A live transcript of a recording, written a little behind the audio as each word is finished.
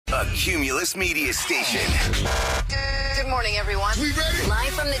The Cumulus Media Station. Good morning, everyone. We ready? Live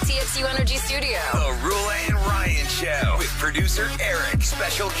from the TXU Energy Studio. The Roula and Ryan Show with producer Eric,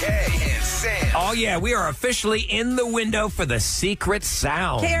 Special K, and Sam. Oh, yeah, we are officially in the window for the secret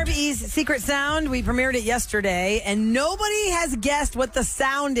sound. KRBE's Secret Sound. We premiered it yesterday, and nobody has guessed what the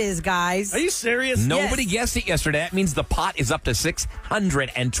sound is, guys. Are you serious? Nobody guessed it yesterday. That means the pot is up to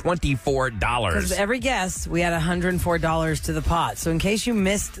 $624. Because every guess, we had $104 to the pot. So in case you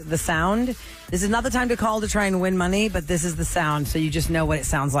missed the sound, this is not the time to call to try and win money, but this is the sound, so you just know what it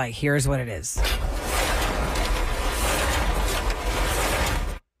sounds like. Here's what it is.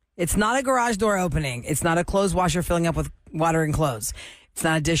 It's not a garage door opening. It's not a clothes washer filling up with water and clothes. It's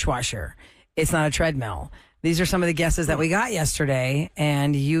not a dishwasher. It's not a treadmill. These are some of the guesses that we got yesterday,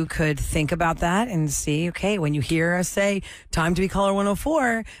 and you could think about that and see, okay, when you hear us say, time to be caller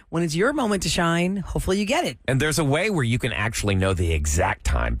 104, when it's your moment to shine, hopefully you get it. And there's a way where you can actually know the exact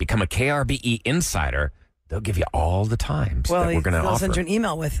time. Become a KRBE insider. They'll give you all the times that we're going to offer. They'll send you an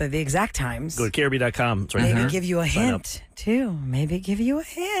email with the exact times. Go to KRB.com. It's right Maybe there. give you a hint, too. Maybe give you a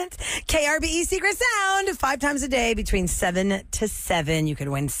hint. KRBE Secret Sound, 5 times a day between 7 to 7. You could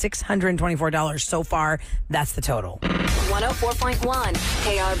win $624 so far. That's the total. 104.1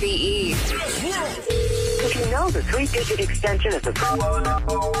 KRBE. If you know the 3-digit extension of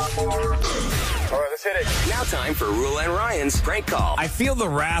the... All right, let's hit it. Now time for Roula and Ryan's prank call. I feel the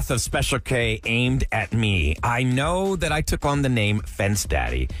wrath of Special K aimed at me. I know that I took on the name Fence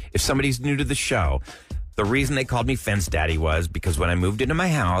Daddy. If somebody's new to the show, the reason they called me Fence Daddy was because when I moved into my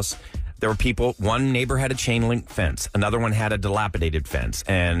house, there were people, one neighbor had a chain link fence, another one had a dilapidated fence,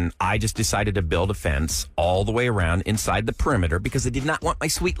 and I just decided to build a fence all the way around inside the perimeter because I did not want my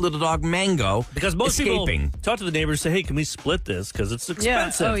sweet little dog Mango Because most escaping. people talk to the neighbors, say, hey, can we split this? Because it's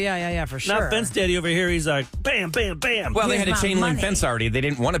expensive. Oh, yeah, for sure. Not Fence Daddy over here. He's like, bam, bam, bam. Well, they had a Here's my chain link money. fence already. They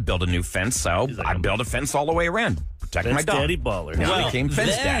didn't want to build a new fence, so He's like, I built a fence all the way around. Protect my Fence dog. Daddy baller. Now Well, I became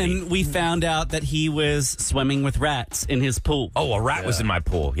Fence Daddy. Then we found out that he was swimming with rats in his pool. Oh, a rat was in my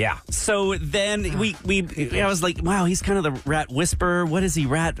pool, yeah. So then I was like, wow, he's kind of the rat whisperer. What is he,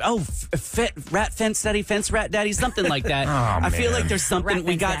 rat? Oh, rat fence daddy, fence rat daddy, something like that. I feel man. like there's something, Rat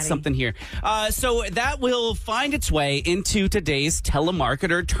we fence got daddy. something here. So that will find its way into today's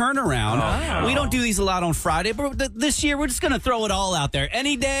telemarketer turnaround. We don't do these a lot on Friday, but this year we're just going to throw it all out there.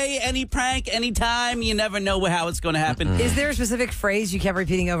 Any day, any prank, any time. You never know how it's going to happen. Is there a specific phrase you kept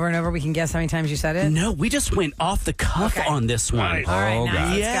repeating over and over? We can guess how many times you said it? No, we just went off the cuff Okay. on this one. Nice. All right, Oh, nice. God.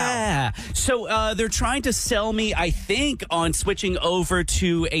 Let's Yeah. So they're trying to sell me, I think, on switching over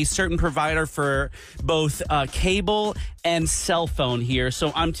to a certain provider for both cable and cell phone here.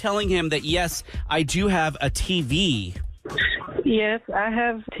 So I'm telling him that, yes, I do have a TV. Yes, I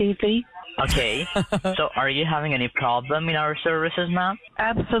have TV. Okay. So are you having any problem in our services, ma'am?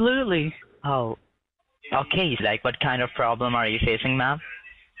 Absolutely. Oh. Okay. Like what kind of problem are you facing, ma'am?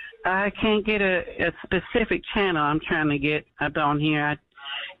 I can't get a specific channel I'm trying to get up on here.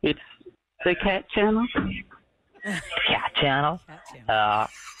 It's the cat channel. Cat channel?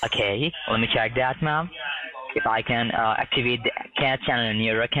 Okay. Let me check that, ma'am. If I can activate the cat channel in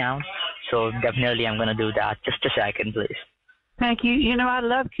your account. So definitely I'm going to do that. Just a second, please. Thank you. You know, I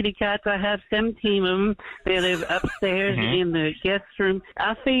love kitty cats. I have 17 of them. They live upstairs in the guest room.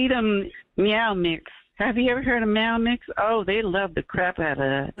 I feed them Meow Mix. Have you ever heard of Meow Mix? Oh, they love the crap out of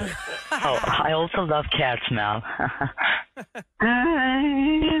that. Oh, I also love cats, ma'am.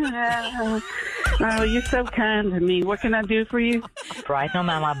 Oh, you're so kind to me. What can I do for you? Right now,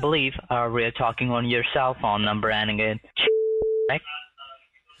 ma'am, I believe we're talking on your cell phone number ending in right?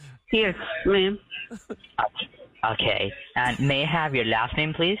 Yes, ma'am. Okay. And may I have your last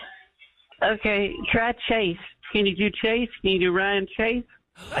name, please? Okay, try Chase. Can you do Chase? Can you do Ryan Chase?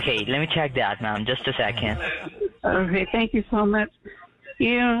 Okay, let me check that, ma'am. Just a second. Okay, thank you so much.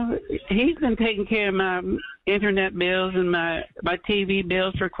 You know, he's been taking care of my internet bills and my TV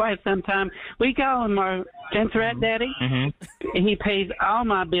bills for quite some time. We call him our Fence Rat Daddy. Mm-hmm. And he pays all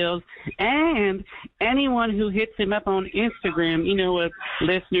my bills. And anyone who hits him up on Instagram, you know, with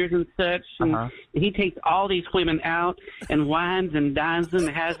listeners and such, and he takes all these women out and wines and dines them,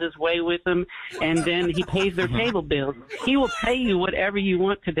 has his way with them, and then he pays their cable bills. He will pay you whatever you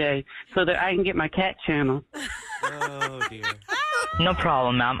want today so that I can get my cat channel. Oh, dear. No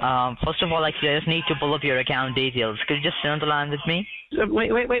problem, ma'am. First of all, actually, I just need to pull up your account details. Could you just stay on the line with me?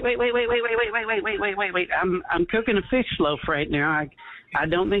 Wait. I'm cooking a fish loaf right now. I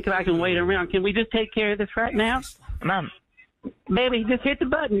don't think I can wait around. Can we just take care of this right now? Ma'am. Baby, just hit the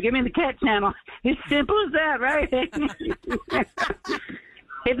button. Give me the cat channel. It's simple as that, right?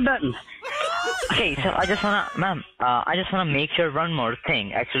 Hit the button. Okay, so I just wanna make sure one more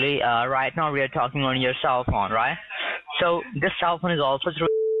thing. Actually, right now we are talking on your cell phone, right? So this cell phone is also through.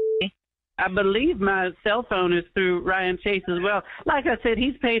 I believe my cell phone is through Ryan Chase as well. Like I said,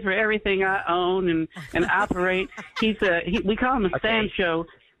 he's paid for everything I own and operate. We call him a Sancho.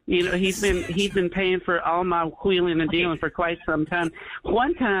 You know, he's been paying for all my wheeling and dealing for quite some time.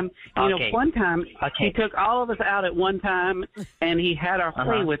 One time, he took all of us out at one time, and he had our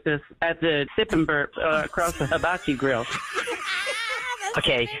play with us at the Sip and Burp across the Hibachi Grill.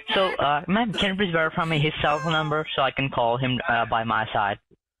 Okay, so ma'am, can you please verify me his cell phone number so I can call him by my side?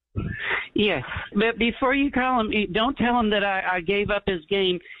 Yes, but before you call him, don't tell him that I gave up his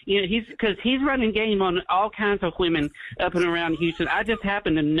game. You know, he's running game on all kinds of women up and around Houston. I just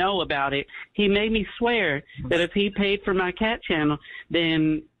happen to know about it. He made me swear that if he paid for my cat channel,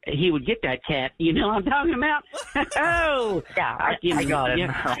 then he would get that cat. You know what I'm talking about? Oh, yeah, I got it.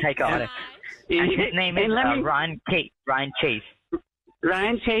 Yeah. I got it. And his name is Ryan Chase.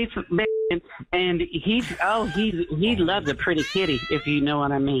 Ryan Chase, and he loves a pretty kitty, if you know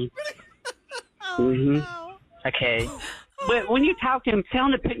what I mean. No. Okay. But when you talk to him, tell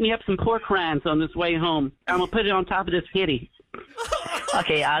him to pick me up some pork rinds on this way home. I'm gonna put it on top of this kitty.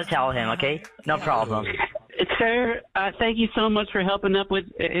 Okay, I'll tell him. Okay, no problem. Sir, thank you so much for helping up with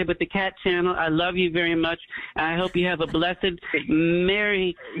the cat channel. I love you very much. I hope you have a blessed,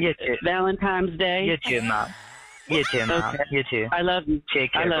 merry Valentine's Day. You too, Mom. You too, Mom. Okay. You too. I love you.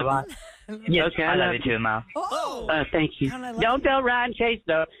 Take care. I love you. Yes, okay, I love you too, Mom. Thank you. Don't tell Ryan Chase,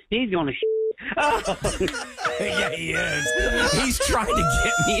 though. He's going to Yeah, he is. He's trying to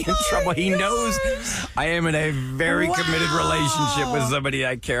get me in trouble. He knows I am in a very committed relationship with somebody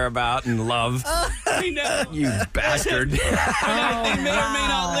I care about and love. I know. You bastard. They may or may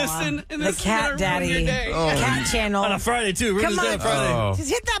not listen. And The cat daddy. Cat channel. On a Friday, too. We're Come just on. on Friday. Oh. Just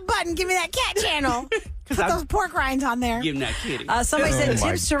hit that button. Give me that cat channel. Put those pork rinds on there. Give him that kitty. Somebody said my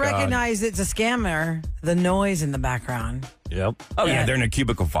tips to God. recognize it's a scammer. The noise in the background. Yep. Oh, yeah, they're in a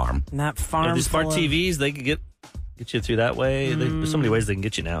cubicle farm. And that farm. Yeah, these smart full of- TVs, they can get you through that way. There's so many ways they can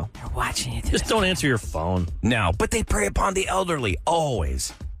get you now. They're watching you. Just don't answer your phone. No, but they prey upon the elderly,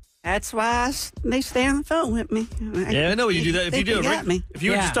 always. That's why they stay on the phone with me. Yeah, I know you do that. If you do got me. if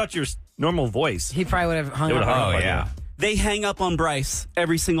you would just talk to your normal voice, He probably would have hung They up. would've hung Oh, up on yeah. They hang up on Bryce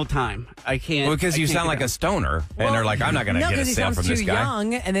every single time. I can't. Well, because you sound like a stoner, and they're like, I'm not going to No, get a because he sale sounds from too this guy.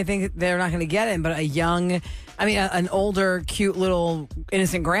 young, and they think they're not going to get it. But an older, cute little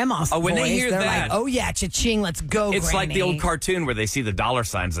innocent grandma. Oh, when they voice, hear they're that- like, oh yeah, cha-ching, let's go. It's like the Granny." old cartoon where they see the dollar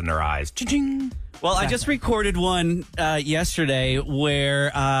signs in their eyes. Cha-ching. Well, I just recorded one yesterday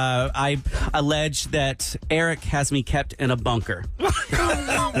where I alleged that Eric has me kept in a bunker.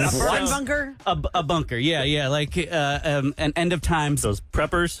 A burn bunker. A bunker, yeah, like an end of times. those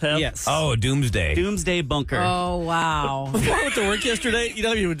preppers have. Yes. Oh, doomsday. Doomsday bunker. Oh wow. Before I went to work yesterday, you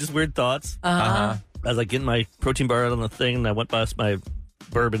know, you were just weird thoughts. Uh-huh. I was like getting my protein bar out on the thing, and I went past my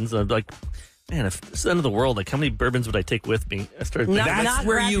bourbons, and I'm like, man, if this is the end of the world, like how many bourbons would I take with me? I started thinking, Not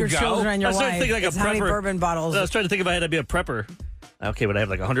where wrap you your go? children and I your started wife. thinking like a It's how many prepper. bourbon bottles. I was trying to think if I had to be a prepper. Okay, would I have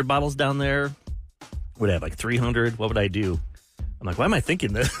like 100 bottles down there? Would I have like 300? What would I do? I'm like, why am I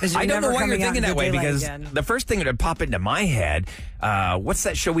thinking this? 'Cause you're I don't know never why you're coming out thinking into that way daylight because again. the first thing that would pop into my head, what's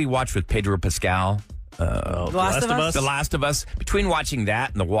that show we watched with Pedro Pascal? The Last of Us? The Last of Us. Between watching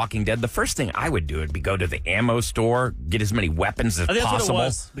that and The Walking Dead, the first thing I would do would be go to the ammo store, get as many weapons as I think that's possible. what it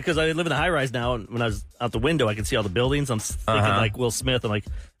was because I live in a high rise now, and when I was out the window, I could see all the buildings. I'm thinking like Will Smith. I'm like,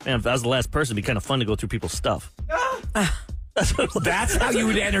 man, if I was the last person, it'd be kind of fun to go through people's stuff. That's how you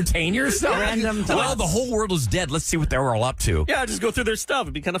would entertain yourself? Random Well, thoughts. the whole world is dead. Let's see what they were all up to. Yeah, just go through their stuff.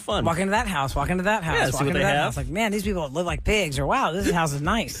 It'd be kind of fun. Walk into that house. Walk into that house. Yeah, see walk what into they that have. house. Like, man, these people live like pigs. Or wow, this house is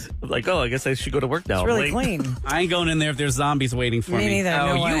nice. Like, oh, I guess I should go to work now. It's really Late. clean. I ain't going in there if there's zombies waiting for Me me. neither.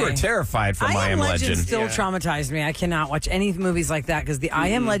 Oh, no you way. were terrified from I Am Legend. Still traumatized me. I cannot watch any movies like that because the I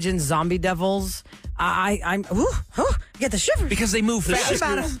Am Legend zombie devils. I get the shivers Because they move Think fast.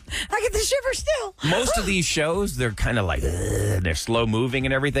 about 'em. I get the shivers still. Most of these shows, they're kind of like, they're slow moving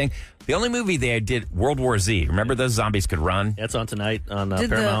and everything. The only movie they did, World War Z. Remember those zombies could run? That's on tonight on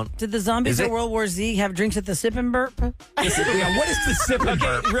Did Paramount. the zombies Is of it? World War Z have drinks at the Sip and Burp? Yeah, what is the sip and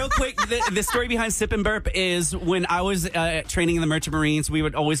burp? Real quick, the story behind Sip and Burp is when I was training in the Merchant Marines, we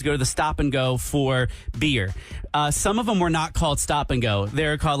would always go to the Stop and Go for beer. Some of them were not called Stop and Go. They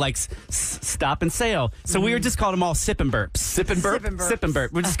were called like Stop and Sail. So we were just called them all Sip and Burps. Sip and burp? Sip and burp. Sip and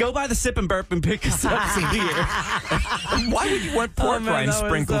Burp. We'll just go by the Sip and Burp and pick us up some beer. Why would you want pork man, rinds that was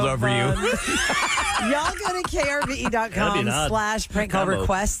sprinkled so over you? Y'all go to That'd be an krve.com odd /prank call combo.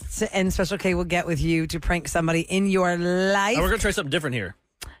 requests, and Special K will get with you to prank somebody in your life. Oh, we're gonna try something different here.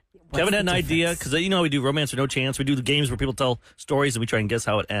 Kevin the had an idea difference? because you know how we do Romance or No Chance. We do the games where people tell stories and we try and guess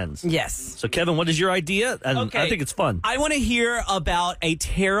how it ends. Yes. So, Kevin, what is your idea? And Okay. I think it's fun. I want to hear about a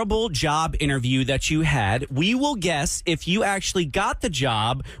terrible job interview that you had. We will guess if you actually got the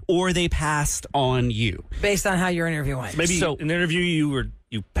job or they passed on you. Based on how your interview went. Maybe So- in an interview you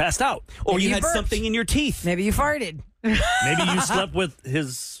passed out. Or Maybe you you had burped. something in your teeth. Maybe you farted. Maybe you slept with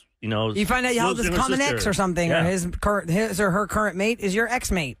his, You find out you held his younger common sister. ex or something, Yeah. or his or her current mate is your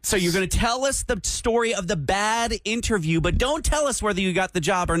ex-mate. So you're going to tell us the story of the bad interview, but don't tell us whether you got the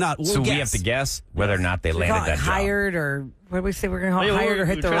job or not. We'll So guess. we have to guess whether or not they We call landed it that job. hired or what do we say? We're going to call it Oh, yeah, hired or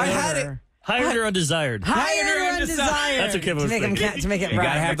hit the road. I had it. or- Hired or undesired? Hired or undesired. That's what Kevin to was make, thinking. to make it You right.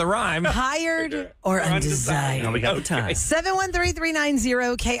 gotta have the rhyme. Hired or undesired. Now we got the time.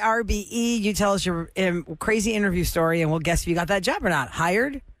 713-390-KRBE. You tell us your crazy interview story, and we'll guess if you got that job or not.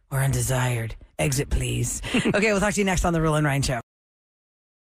 Hired or undesired. Exit, please. Okay, we'll talk to you next on the Roula and Ryan Show.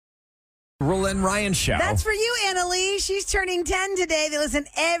 Roula and Ryan Show. That's for you, Annalie. She's turning 10 today. They listen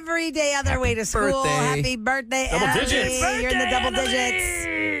every day on their way to school. birthday. Happy birthday, Double Annalie. digits. You're in the double digits.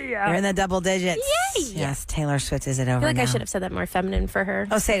 You're in the double digits. Yay. Yes, Taylor Swift is it over I feel like now. I should have said that more feminine for her.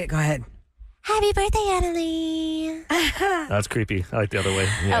 Oh, say it. Go ahead. Happy birthday, Annalie. That's creepy. I like the other way.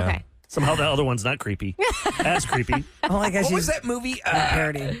 Okay. Somehow the other one's not creepy. As creepy. Oh, I guess What was she's that movie?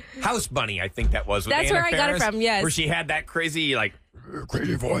 parody. House Bunny, I think that was. With That's Anna where I got it Faris, from, yes. Where she had that crazy,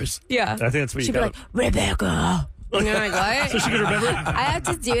 crazy voice. Yeah. I think that's what She'd you be got. like, Rebecca. And you're like, what? So she could remember it? I have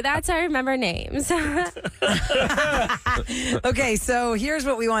to do that so I remember names. Okay, so here's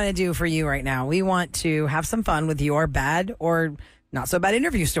what we want to do for you right now. We want to have some fun with your bad or not so bad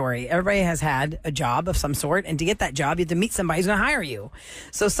interview story. Everybody has had a job of some sort, and to get that job, you have to meet somebody who's going to hire you.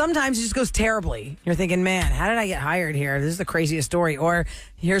 So sometimes it just goes terribly. You're thinking, man, how did I get hired here? This is the craziest story. Or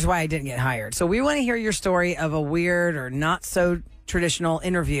here's why I didn't get hired. So we want to hear your story of a weird or not so traditional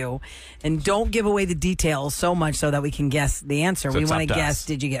interview, and don't give away the details so much so that we can guess the answer. So We it's want up to to guess, us.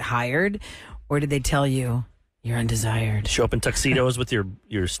 did you get hired, or did they tell you you're undesired? Show up in tuxedos with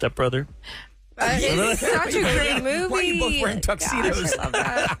your stepbrother. It's such a great movie. Why are you both wearing tuxedos? Gosh, I love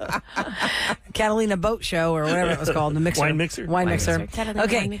that. Catalina Boat Show or whatever it was called, the mixer. Wine mixer? Wine mixer. Catalina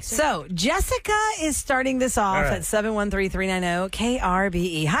Okay, Wine Mixer. so Jessica is starting this off All right. at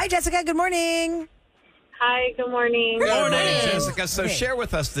 713-390-KRBE. Hi, Jessica. Good morning. Hi, good morning. Good morning, Jessica. So Okay. share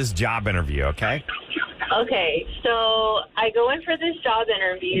with us this job interview, okay? Okay, so I go in for this job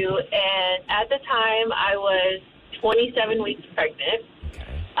interview, and at the time I was 27 weeks pregnant.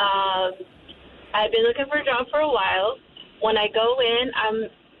 Okay. I've been looking for a job for a while. When I go in, I'm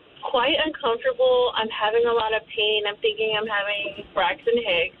quite uncomfortable. I'm having a lot of pain. I'm thinking I'm having Braxton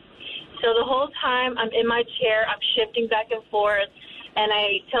Hicks. So the whole time I'm in my chair, I'm shifting back and forth. And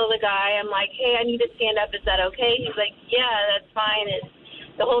I tell the guy, I'm like, hey, I need to stand up. Is that okay? He's like, yeah, that's fine. And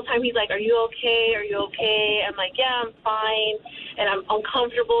the whole time he's like, are you okay? Are you okay? I'm like, yeah, I'm fine. And I'm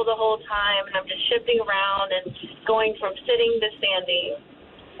uncomfortable the whole time. And I'm just shifting around and going from sitting to standing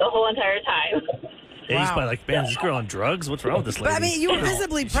the whole entire time. Yeah, he's Wow. probably like, man, is this girl on drugs? What's wrong with this lady? But I mean, you were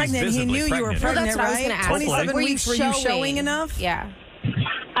visibly pregnant. visibly he knew you were pregnant. pregnant, Well, that's what I was right? gonna ask. 27 Were you weeks. Were you showing enough? Yeah.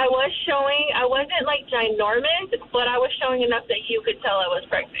 I was showing. I wasn't like ginormous, but I was showing enough that you could tell I was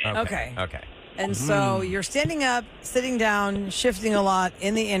pregnant. Okay. Okay. And so you're standing up, sitting down, shifting a lot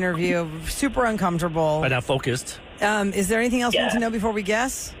in the interview, super uncomfortable. But not focused. Is there anything else we need Yeah. to know before we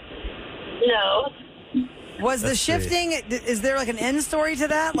guess? No. Was the Let's see. shifting, is there like an end story to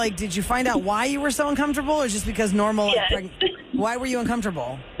that? Like, did you find out why you were so uncomfortable, or just because normal? Yes. Why were you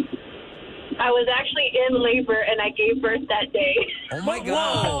uncomfortable? I was actually in labor and I gave birth that day. Oh, my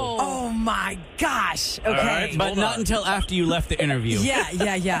God. Oh my gosh. Okay. right, But Hold not on. until after you left the interview.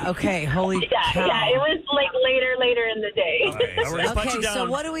 Yeah. Okay. Holy Yeah, cow. yeah. It was like later in the day. All right, let's punch Okay, it down. so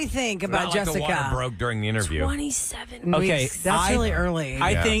what do we think about Not like the water Jessica? broke during the interview. 27. Okay, Weeks. That's I- really early.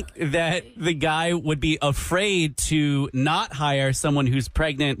 I Yeah. think that the guy would be afraid to not hire someone who's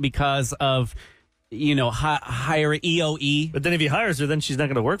pregnant because of, hire EOE. But then if he hires her, then she's not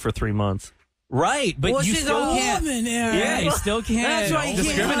going to work for 3 months. Right, but Well, you she's still a can't. woman, Aaron. Yeah, you still can't That's why you can't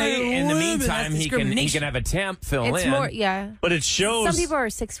discriminate. hire In the women, meantime, that's he can discrimination. have a temp fill It's in. more, yeah. But it shows. Some people are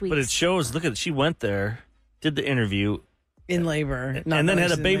 6 weeks. But it shows. Look at she went there, did the interview, in labor. and then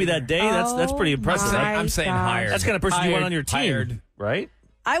had a baby that day. That's pretty impressive. my I'm saying gosh. hired. That's the kind of person you want on your team, Hired. right?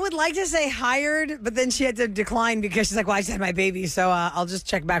 I would like to say hired, but then she had to decline because she's like, well, I just had my baby, so I'll just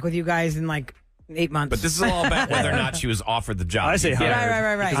check back with you guys in like 8 months. But this is all about whether or not she was offered the job. I say Yeah.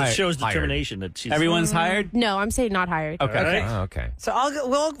 hired. Right. Because it shows Hired. determination that she's. Everyone's hired? No, I'm saying not hired. Okay. All right. Oh, okay. So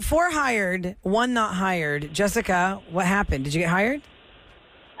we'll 4 hired, 1 not hired. Jessica, what happened? Did you get hired?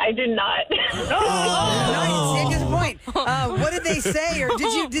 I do not. Nice. Good point. What did they say, or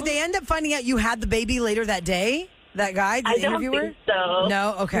did they end up finding out you had the baby later that day? That guy, the I don't interviewer? think so.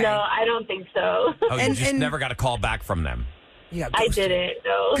 No. Okay. No, I don't think so. Oh, you just never got a call back from them. Yeah, I didn't.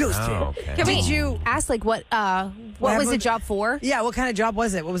 No. Ghosted. Oh, okay. Can we Did you ask like what was the job for? Yeah, what kind of job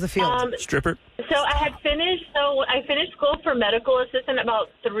was it? What was the field? Stripper. So I had finished. So I finished school for medical assistant about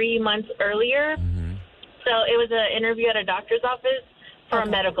 3 months earlier. Mm-hmm. So it was an interview at a doctor's office for a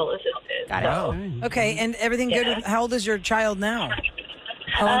medical assistant. Got it. Oh. Okay, and everything good? Yeah. How old is your child now?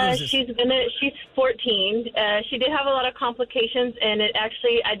 How old is this? She's 14. She did have a lot of complications, and I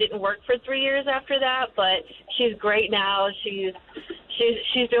didn't work for 3 years after that. But she's great now. She's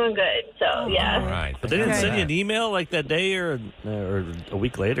doing good. So yeah. All right. But they didn't Okay. send you an email like that day or a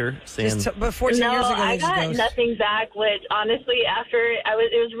week later saying. But 14 No, years ago, I they just got ghost. nothing back. Which honestly,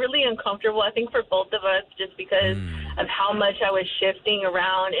 it was really uncomfortable. I think for both of us, just because of how much I was shifting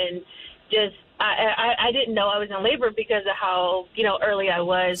around and just. I didn't know I was in labor because of how early I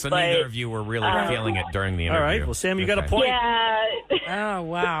was. So but, neither of you were really feeling it during the All interview. right. Well, Sam, you got a point. Yeah. Oh,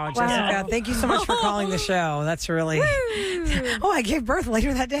 wow. Jessica, thank you so much for calling the show. That's really. Oh, I gave birth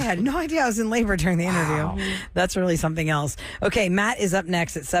later that day. I had no idea I was in labor during the interview. That's really something else. Okay, Matt is up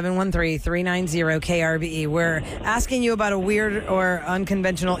next at 713-390-KRBE. We're asking you about a weird or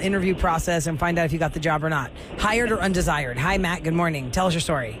unconventional interview process and find out if you got the job or not. Hired or undesired? Hi, Matt. Good morning. Tell us your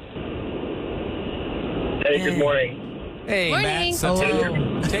story. Hey, good morning. Hey, Morning. Matt. So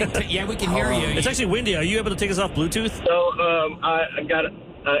yeah, we can hear you. It's actually windy. Are you able to take us off Bluetooth? So I got an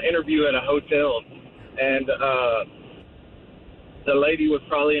interview at a hotel, and the lady was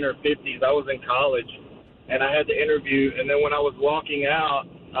probably in her 50s. I was in college, and I had the interview, and then when I was walking out,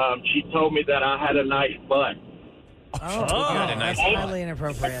 she told me that I had a nice butt. Oh, good. That's highly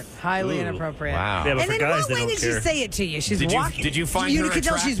inappropriate. Highly inappropriate. Wow. Yeah, but And for in guys, what they way don't did care. she say it to you? She's Did you- walking. did you find you her could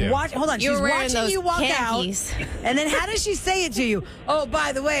tell she's attractive? watching. Hold on, You she's were wearing watching those you walk khakis. out. And then how does she say it to you? Oh,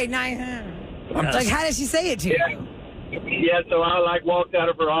 by the way, like how does she say it to you? Yeah, so I walked out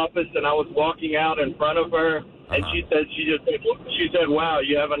of her office, and I was walking out in front of her, and she said, "Wow,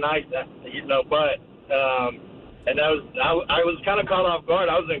 you have a nice, butt." And I was kind of caught off guard.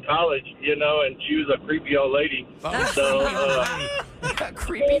 I was in college, and she was a creepy old lady. So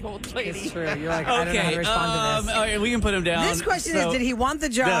creepy old lady. It's true. You're like, I don't know how to respond to this. Okay, we can put him down. This question is, did he want the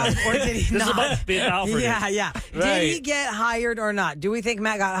job or did he This is not? about being offered. Yeah. Did he get hired or not? Do we think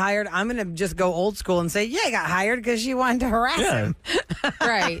Matt got hired? I'm going to just go old school and say, yeah, he got hired because she wanted to harass him.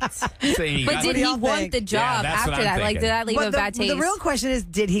 Right. So you But got- did do he y'all want think? the job Yeah, that's what after I'm that? Like, thinking. did that leave But a bad taste? the real question is,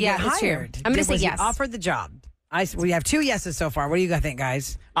 did he Yeah, get that's true. hired? I'm gonna say Was he yes. offered the job? We have 2 yeses so far. What do you guys think,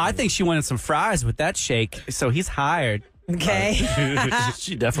 guys? I think she wanted some fries with that shake, so he's hired. Okay.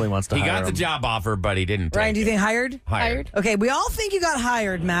 She definitely wants to he hire got the him. job offer, but he didn't. Ryan, take do you it. think hired? Hired. Okay, we all think you got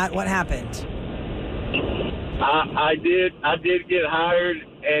hired, Matt. What happened? I did get hired,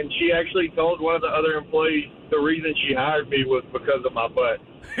 and she actually told one of the other employees the reason she hired me was because of my butt.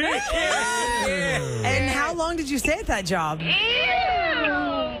 And how long did you stay at that job?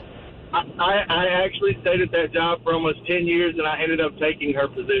 I actually stayed at that job for almost 10 years, and I ended up taking her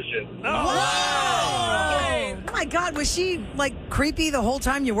position. Oh my God, was she like creepy the whole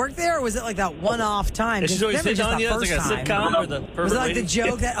time you worked there, or was it like that one-off time? And she's always Never hitting just on that you. It's first like a time. sitcom or the Was pervert it like the lady.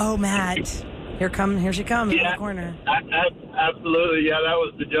 joke that, oh, Matt, here she comes in the corner? Absolutely, yeah, that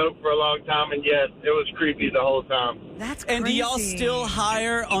was the joke for a long time, and yes, it was creepy the whole time. That's And do y'all crazy. still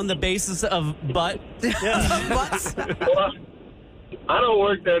hire on the basis of butt? Butts? Well, I don't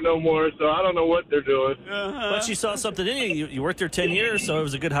work there no more, so I don't know what they're doing. But she saw something in you. You worked there 10 years, so it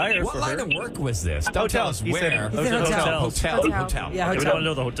was a good hire What for line her. of work was this? Don't tell us He said- where. He said hotels. Hotel. Yeah, Yeah, we hotel. don't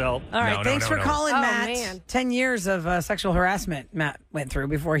know the hotel. All right, No, thanks for calling, Oh, Matt. man. 10 years of sexual harassment Matt went through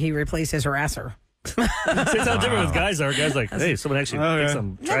before he replaced his harasser. It's how different with guys are. Guys like, hey, someone actually thinks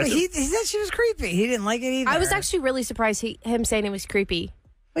I'm No, but attractive. he said she was creepy. He didn't like it either. I was actually really surprised him saying it was creepy.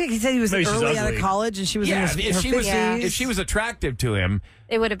 Wait, he said he was Maybe she's early out of ugly. college and she was Yeah, in if her she was 50s. if she was attractive to him,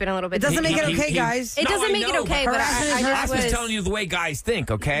 It would have been a little bit. It doesn't make it he- okay, he- guys. It doesn't I make it know, okay, but harassment is I I'm just just was. telling you the way guys think.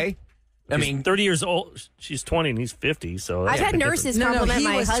 Okay. I mean, 30 years old. She's 20 and he's 50, so I've that's had a bit nurses No, compliment he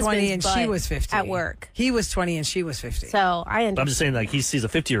my was 20 and husband's she butt was 50. at work. He was 20 and she was 50. So I ended different. I'm just saying, like, he sees a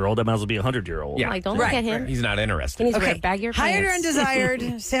 50-year-old, that might as well be a 100-year-old. yeah. like, don't look at him. He's not He interested. needs to wear Okay, a bag your hired or pants.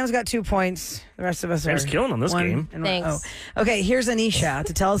 undesired. Sam's got 2 points. The rest of us Sam's are killing on this one game. and one. Thanks. Oh. Okay, here's Anisha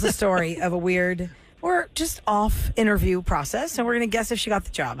to tell us a story of a weird or just off interview process, and we're going to guess if she got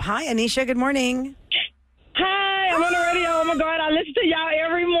the job. Hi, Anisha. Good morning. Hi, I'm on the radio. Oh my God, I listen to y'all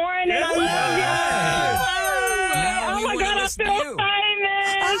every morning. I love y'all. Now Oh we my wanna God, I listen feel to you.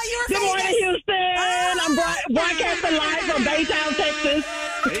 famous. Oh, you're Good morning, famous. Houston. I'm broadcasting live from Baytown, Texas.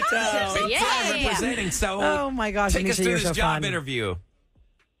 Baytown. Baytown representing. So, Oh my gosh, take us Anisha, through you're this so job fun. interview.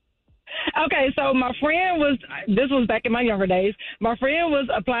 Okay, so my friend this was back in my younger days. My friend was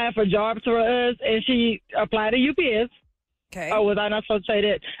applying for jobs for us, and she applied to UPS. Okay. Oh, was I not supposed to say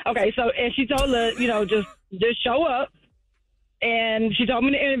that? Okay, so, and she told her, just show up. And she told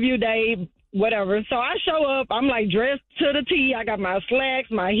me the interview day, whatever. So I show up, I'm like dressed to the T. I got my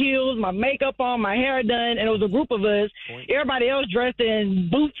slacks, my heels, my makeup on, my hair done, and it was a group of us. Everybody else dressed in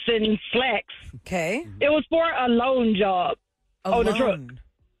boots and slacks. Okay. It was for a loan job on the truck.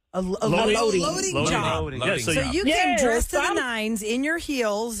 A loading job. Yeah, so You came dressed to the nines in your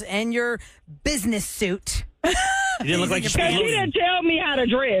heels and your business suit. you didn't look like you should be She loading. didn't tell me how to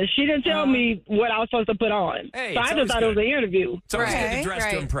dress. She didn't tell me what I was supposed to put on. Hey, so I it's just always thought it was good. an interview. It's always good Right, to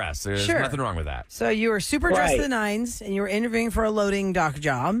dress to impress. There's Sure. nothing wrong with that. So you were super dressed to Right. the nines and you were interviewing for a loading dock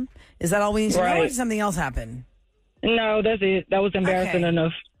job. Is that all we need to know, or Right. did something else happen? No, that's it. That was embarrassing Okay.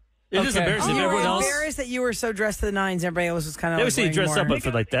 enough. It is embarrassing. You were Everyone else. embarrassed that you were so dressed to the nines. Everybody else was kind of They like would see you wearing dress more. up, but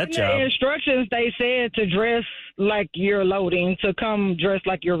for like that In the job. instructions, they said to dress like you're loading, to come dressed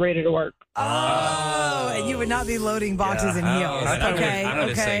like you're ready to work. Oh, and you would not be loading boxes in heels. Okay, I'm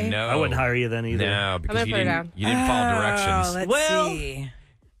gonna say no. I wouldn't hire you then either. No, because gonna you put it didn't, down. you didn't follow directions. Oh, let's Well, see.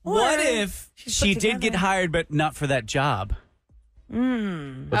 What Well, if she's she put did get together. hired, but not for that job? But Oh,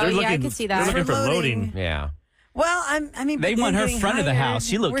 they're yeah, looking, I could see that. They're looking for Loading. loading. Yeah. Well, I mean, They but want then her getting front of the hired- house.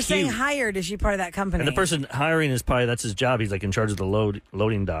 She looked We're saying cute. hired. Is she part of that company? And the person hiring is probably, that's his job. He's like in charge of the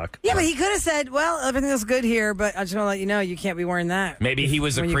loading dock. Yeah, but he could have said, "Well, everything looks good here, but I just want to let you know you can't be wearing that." Maybe he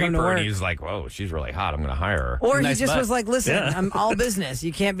was a when you come to creeper and work. he was like, whoa, she's really hot. I'm going to hire her. Or Nice he just butt. was like, "Listen, Yeah. I'm all business.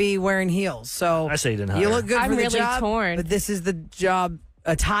 You can't be wearing heels." So I say he didn't you hire look good I'm for the really job, torn. but this is the job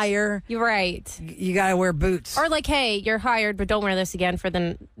attire. You're right. You got to wear boots. Or like, hey, you're hired, but don't wear this again for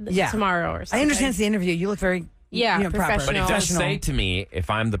tomorrow or something. I understand it's the interview. You look very Yeah, proper. professional. But it does Professional. say to me, if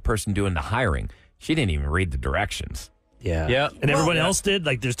I'm the person doing the hiring, she didn't even read the directions. Yeah. Yep. And everyone Well, else did.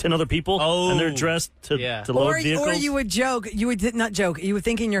 Like there's 10 other people. Oh. And they're dressed to load Or vehicles. you would joke. You would not joke. You would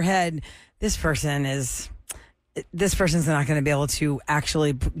think in your head, this person's not going to be able to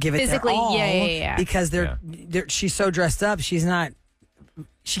actually give it Physically, their all yeah. because they're she's so dressed up.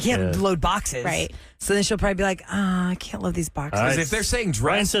 She can't load boxes. Right. So then she'll probably be like, I can't load these boxes. Because if they're saying dress,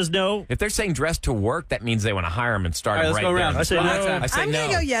 Ryan says no. If they're saying dress to work, that means they want to hire him and start All right, him let's right go there. around. I say One no. more time. I say I'm no. going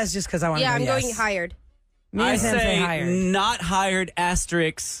to go yes just because I want to Yeah, go I'm yes. going hired. Me I and Sam say hired. not hired,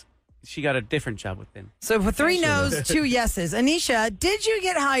 asterisk. She got a different job with them. So for 3 no's, 2 yeses. Anisha, did you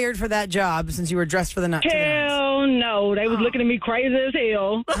get hired for that job since you were dressed for the night? Hell no. They was looking at me crazy as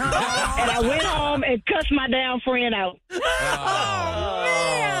hell. And I went home and cussed my damn friend out.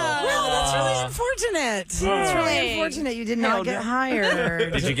 Well, that's really unfortunate. That's really unfortunate you did not get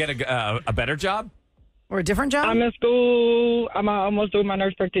hired. Did you get a better job? Or a different job? I'm in school. I'm almost doing my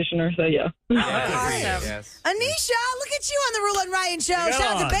nurse practitioner, so yeah. Yes. Anisha, look at you on the Rula and Ryan show. Come Shout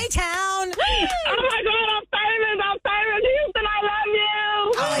out on. to Baytown. Oh my God, I'm famous. I'm famous. Houston, I love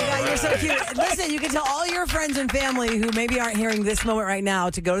you. Oh my God, you're so cute. Listen, you can tell all your friends and family who maybe aren't hearing this moment right now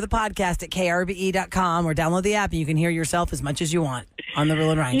to go to the podcast at krbe.com or download the app and you can hear yourself as much as you want on the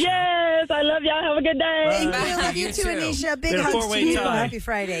Rula and Ryan show. Yes, I love y'all. Have a good day. Thank you. You too, Anisha. Big We had a hugs to four-way you. tie. Happy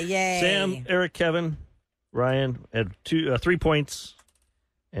Friday. Yay. Sam, Eric, Kevin, Ryan had 3 points.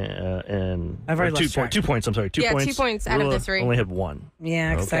 And I've already or 2 lost track. points. 2 points. I'm sorry. 2 Yeah, 2 points. points out of the Rula 3. Only had 1. Yeah,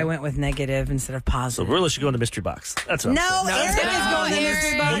 because I went with negative instead of So positive. Rula should go in the mystery box. That's what No, I'm saying. Eric is going in the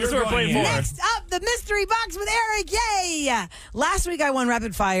mystery box. Here's what we're playing for. Next up, the mystery box with Eric. Yay! Last week I won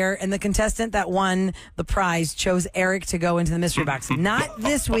rapid fire, and the contestant that won the prize chose Eric to go into the mystery box. Not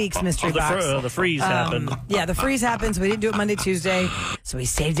this week's mystery box. The freeze happened. Yeah, the freeze happens. We didn't do it Monday, Tuesday, so we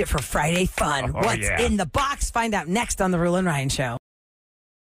saved it for Friday fun. Oh, What's yeah. in the box? Find out next on the Rula and Ryan Show.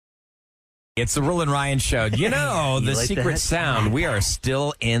 It's the Roula and Ryan show. You know, You the like secret that? sound, we are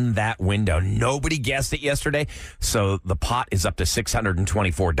still in that window. Nobody guessed it yesterday, so the pot is up to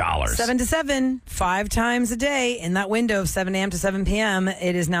 $624. 7 to 7, 5 times a day in that window of 7 a.m. to 7 p.m.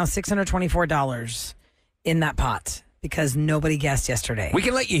 It is now $624 in that pot because nobody guessed yesterday. We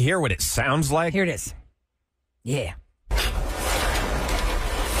can let you hear what it sounds like. Here it is. Yeah.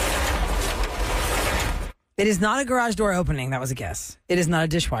 It is not a garage door opening. That was a guess. It is not a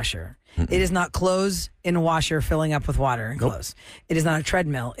dishwasher. It is not clothes in a washer filling up with water and clothes. It is not a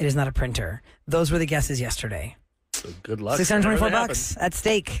treadmill. It is not a printer. Those were the guesses yesterday. So good luck. $624 at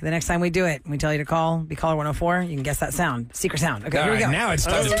stake the next time we do it. We tell you to call. Be caller 104. You can guess that sound. Secret sound. Okay, here we go. Now it's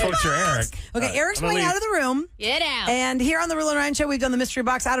time to torture Eric. Okay, Eric's going out of the room. Get out. And here on the Roula and Ryan Show, we've done the mystery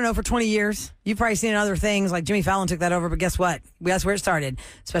box, I don't know, for 20 years. You've probably seen other things, like Jimmy Fallon took that over, but guess what? That's where it started.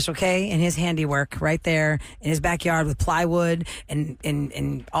 Special K and his handiwork right there in his backyard with plywood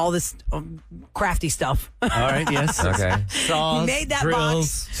and all this crafty stuff. All right, yes. Okay. Saws, He made that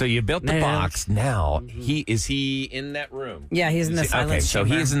drills. So you built the Nails. box. Now, is he in that room? Yeah, he's in the silence Okay, so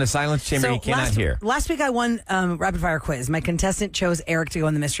chamber. he is in the silence chamber. He cannot hear. Last week I won rapid fire quiz. My contestant chose Eric to go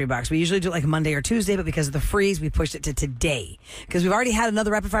in the mystery box. We usually do it like Monday or Tuesday, but because of the freeze, we pushed it to today. Because we've already had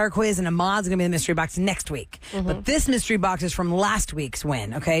another rapid fire quiz, and Ahmad's going to be in the mystery box next week. But this mystery box is from last week's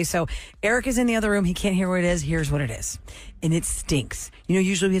win. Okay, so Eric is in the other room. He can't hear what it is. Here's what it is, and it stinks. You know,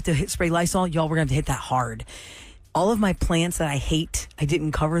 usually we have to spray Lysol. Y'all, we're going to have to hit that hard. All of my plants that I hate, I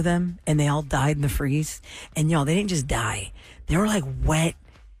didn't cover them, and they all died in the freeze. And y'all, they didn't just die. They were like wet,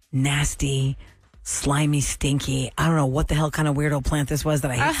 nasty, slimy, stinky. I don't know what the hell kind of weirdo plant this was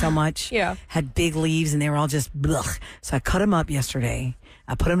that I hate so much. Yeah. Had big leaves, and they were all just blech. So I cut them up yesterday.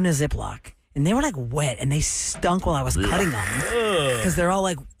 I put them in a Ziploc, and they were like wet, and they stunk while I was cutting them. Because they're all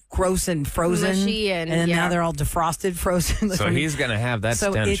like gross and frozen. Mushy and then yeah. now they're all defrosted, frozen. So he's going to have that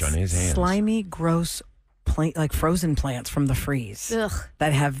So stench it's on his hands. slimy, gross, like frozen plants from the freeze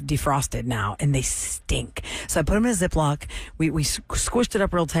that have defrosted now, and they stink. So I put them in a Ziploc. We squished it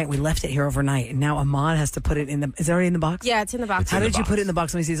up real tight. We left it here overnight, and now Ahmad has to put it in the. Is it already in the box? Yeah, it's in the box. How did you put it in the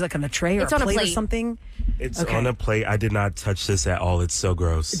box? Let me see. Is it like on a tray or It's a on a plate or plate. something? It's Okay. on a plate. I did not touch this at all. It's so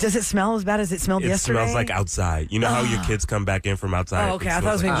gross. Does it smell as bad as it smelled It yesterday? smells like outside. You know how your kids come back in from outside? Oh, okay. I thought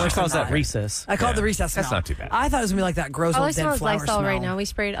it was maybe worse than Calls that that. recess. I call it the recess smell. That's not too bad. I thought it was going to be like that gross All I old dead smell is flower Lysol smell. right now. We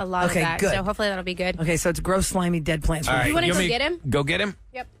sprayed a lot Okay, of that, good. so hopefully that'll be good. Okay, so it's gross, slimy, dead plants. All right, You want to go want me get him? Go get him?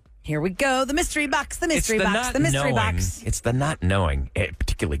 Yep. Here we go. The mystery box. The mystery It's the box. not The mystery knowing. box. It's the not knowing. It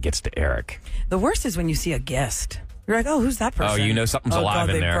particularly gets to Eric. The worst is when you see a guest. You're like, oh, who's that person? Oh, you know something's oh, alive God,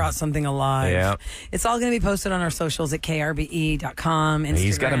 in they there. brought something alive. Yeah. It's all going to be posted on our socials at krbe.com. Instagram.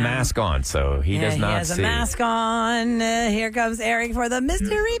 He's got a mask on, so he does not He has see. a mask on. Here comes Eric for the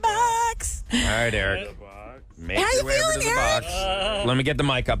mystery box. All right, Eric. Make How your you way over to feeling, the Eric? box. Let me get the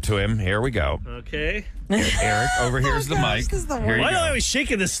mic up to him. Here we go. Okay. Eric, over here's the gosh, mic. this is the Here you Why am I go. always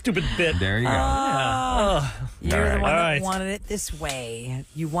shaking this stupid bit? There you go. You're All the right. one All that right. wanted it this way.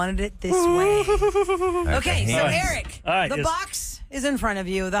 You wanted it this way. Okay, so All right. Eric, All right, the yes. box is in front of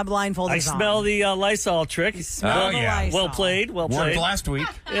you. The blindfold I is on. smell the Lysol trick. Smell the Lysol. Well played. Well Worked played. last week.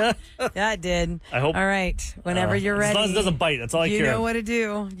 Yeah. Yeah, it did. I hope- All right. Whenever you're ready. As long as it doesn't bite, that's all I you care. know what to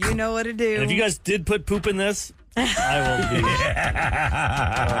do. You know what to do. And if you guys did put poop in this, I will be.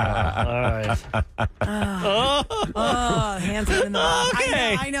 All right. Oh, hands are in the box.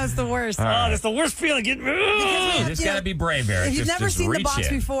 Okay. I know it's the worst. Oh, that's the worst feeling. Get You just got to be brave, Eric. If you've Just- never just seen the reach box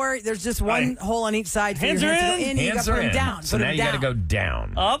in. before, there's just one hole on each side for Hands your are hands to go in. in. And you got Hands to put are them in. down. So put now them you got to down. go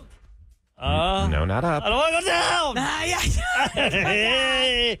down. Up. No, not up. I don't want to go down. Yeah.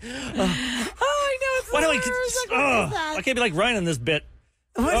 Hey. Oh, I know. It's the Why do worst. Like, what is that? I can't be like Ryan in this bit.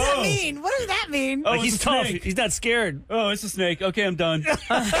 What does that mean? What does that mean? Like he's tough. He's not scared. Oh, it's a snake. Okay, I'm done.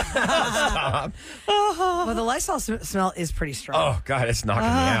 Well, the Lysol smell is pretty strong. Oh, God, it's knocking me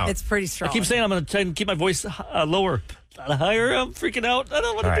out. It's pretty strong. I keep saying I'm going to try and keep my voice lower. Higher. I'm freaking out. I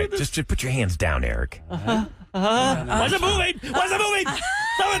don't want All to do right, this. just put your hands down, Eric. Why is it moving? Why is it moving?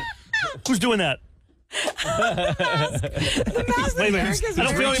 Stop it. Who's doing that? Wait a minute. I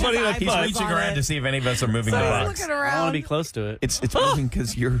don't feel anybody in He's the reaching around to see if any of us are moving the So he's box. looking I want around. to be close to it. It's moving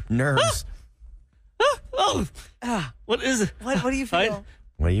because your nerves. Oh, what is it? What do you feel? Right?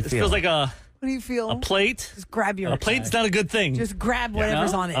 What do you It feel? feels like a What do you feel? plate. Just grab your. A plate's not a good thing. Just grab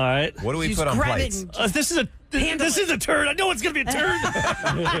whatever's on it. All right. What do we Just put on grab it plates? and This is a this is a turd. I know it's gonna be a turd.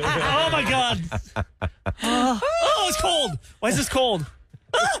 Oh my god. Oh, it's cold. Why is this cold?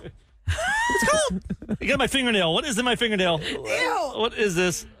 It's cold. You got my fingernail. What is in my fingernail? Ew. What is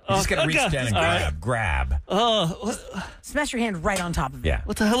this? You just got to reach God. down and All right. grab. Smash your hand right on top of it. Yeah.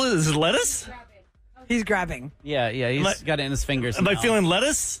 What the hell is this? Is it lettuce? He's grabbing. Yeah, he's got it in his fingers. Am I feeling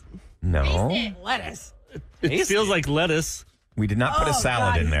lettuce? No. Lettuce. It feels like lettuce We did not put a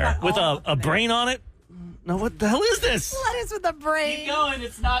salad in there. with a brain on it. No, what the hell is this? Lettuce with a brain. going.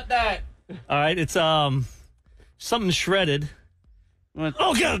 It's not that. All right, it's something shredded.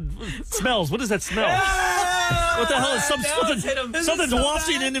 Oh god, it smells. What does that smell? What the hell is something's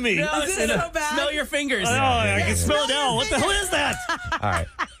wafting into me? No, Is it so bad? Smell your fingers. Oh, I can smell it now. What the hell is that? All right.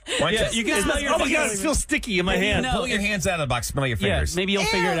 Yeah, you can smell your. Oh my God, it feels sticky in my hand. Pull your hands out of the box. Smell your fingers. Maybe you'll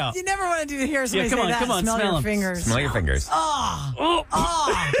figure it out. You never want to hear somebody come say on, that. come on, smell your them. fingers. Smell your fingers. Oh.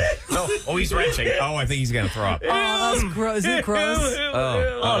 Oh, he's wrenching. Oh, I think he's going to throw up. Oh, that's gross. Is it gross?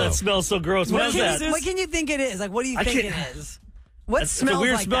 Oh, that smells so gross. What is that? What can you think it is? Like, what do you think it is? What It's smells a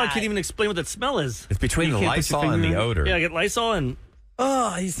weird like smell. that? I can't even explain what that smell is. It's between You the can't put your Lysol and finger the in? odor. Yeah, I get Lysol and.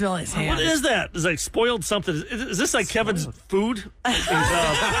 Oh, you smell his hand. What is that? Is like spoiled something? Is this like Kevin's food? I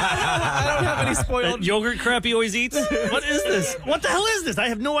don't have any spoiled that yogurt crap he always eats. What is this? What the hell is this? I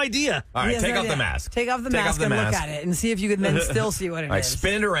have no idea. All right, take off the mask. Take off the Take mask off the and mask. look at it and see if you can then still see what it is. All right,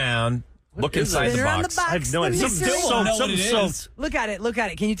 spin it around. Look is inside that? the Spin around box. the box. I have no the idea. mystery- Something soaked. Look at it. Look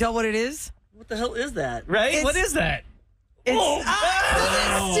at it. Can you tell what it is? What the hell is that? Right? It's- What is that? It's, Oh.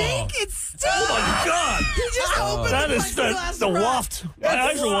 does it stink? It stinks. Oh my God! He just opened That the is plexiglass the wrap. waft. My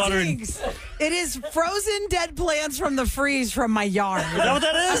eyes are watering. Is Stinks. It is frozen dead plants from the freeze from my yard. that what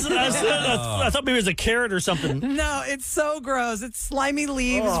that is? I thought maybe it was a carrot or something. No, it's so gross. It's slimy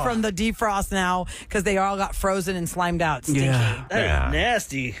leaves Oh. from the defrost now because they all got frozen and slimed out. Stinky. That is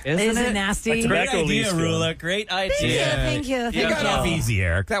nasty. Is it nasty? Like tobacco Great idea, leaves. Rula. Great idea. Thank you. You got off easy,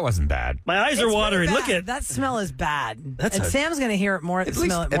 Eric. That wasn't bad. My eyes are It's watering. really Look bad. at that smell is bad. That's and a- Sam's going to hear it more.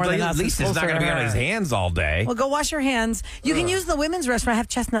 Smell it more than us. At least it's not going to be on his hands all day. Well, go wash your hands. You can use the women's restroom. I have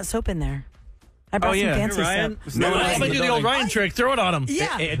chestnut soap in there. I brought some fancy Ryan. soap. No, I'm gonna do the old Ryan trick. Throw it on him.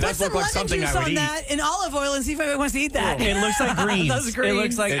 Yeah, It put does some look like lemon something juice I would on eat. that and olive oil and see if anybody wants to eat that. It looks like greens. Those greens. It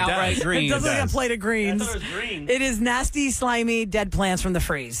looks like It outright does. greens. It does look like a does. plate of greens. I thought it was green. It is nasty, slimy, dead plants from the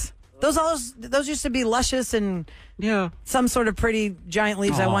freeze. Those used to be luscious and some sort of pretty giant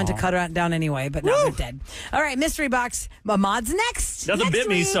leaves. I wanted to cut out down anyway, but now they're dead. All right, mystery box. Ahmad's next. Nothing next bit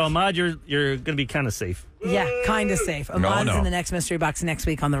me, week. so Ahmad, you're going to be kind of safe. Yeah, kind of safe. Ahmad's no. in the next mystery box next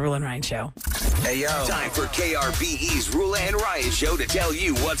week on the Roula and Ryan Show. Hey, yo. Time for KRBE's Roula and Ryan Show to tell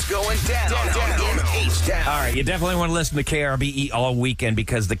you what's going down in H-Town. All right, you definitely want to listen to KRBE all weekend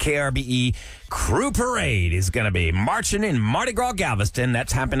because the KRBE Crew Parade is going to be marching in Mardi Gras, Galveston.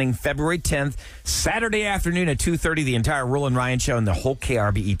 That's happening February 10th, Saturday afternoon at 2:30. The entire Roula and Ryan Show and the whole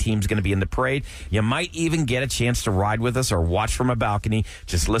KRBE team is going to be in the parade. You might even get a chance to ride with us or watch from a balcony.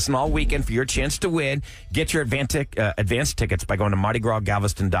 Just listen all weekend for your chance to win. Get your advance tickets by going to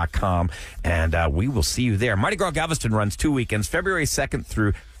MardiGrasGalveston.com, and we will see you there. Mardi Gras Galveston runs 2 weekends, February 2nd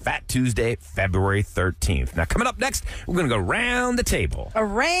through Fat Tuesday, February 13th. Now, coming up next, we're going to go round the table.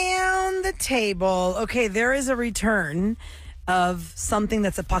 Around the table. Okay, there is a return of something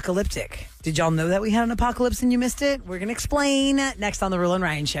that's apocalyptic. Did y'all know that we had an apocalypse and you missed it? We're going to explain next on the Roula and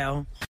Ryan Show.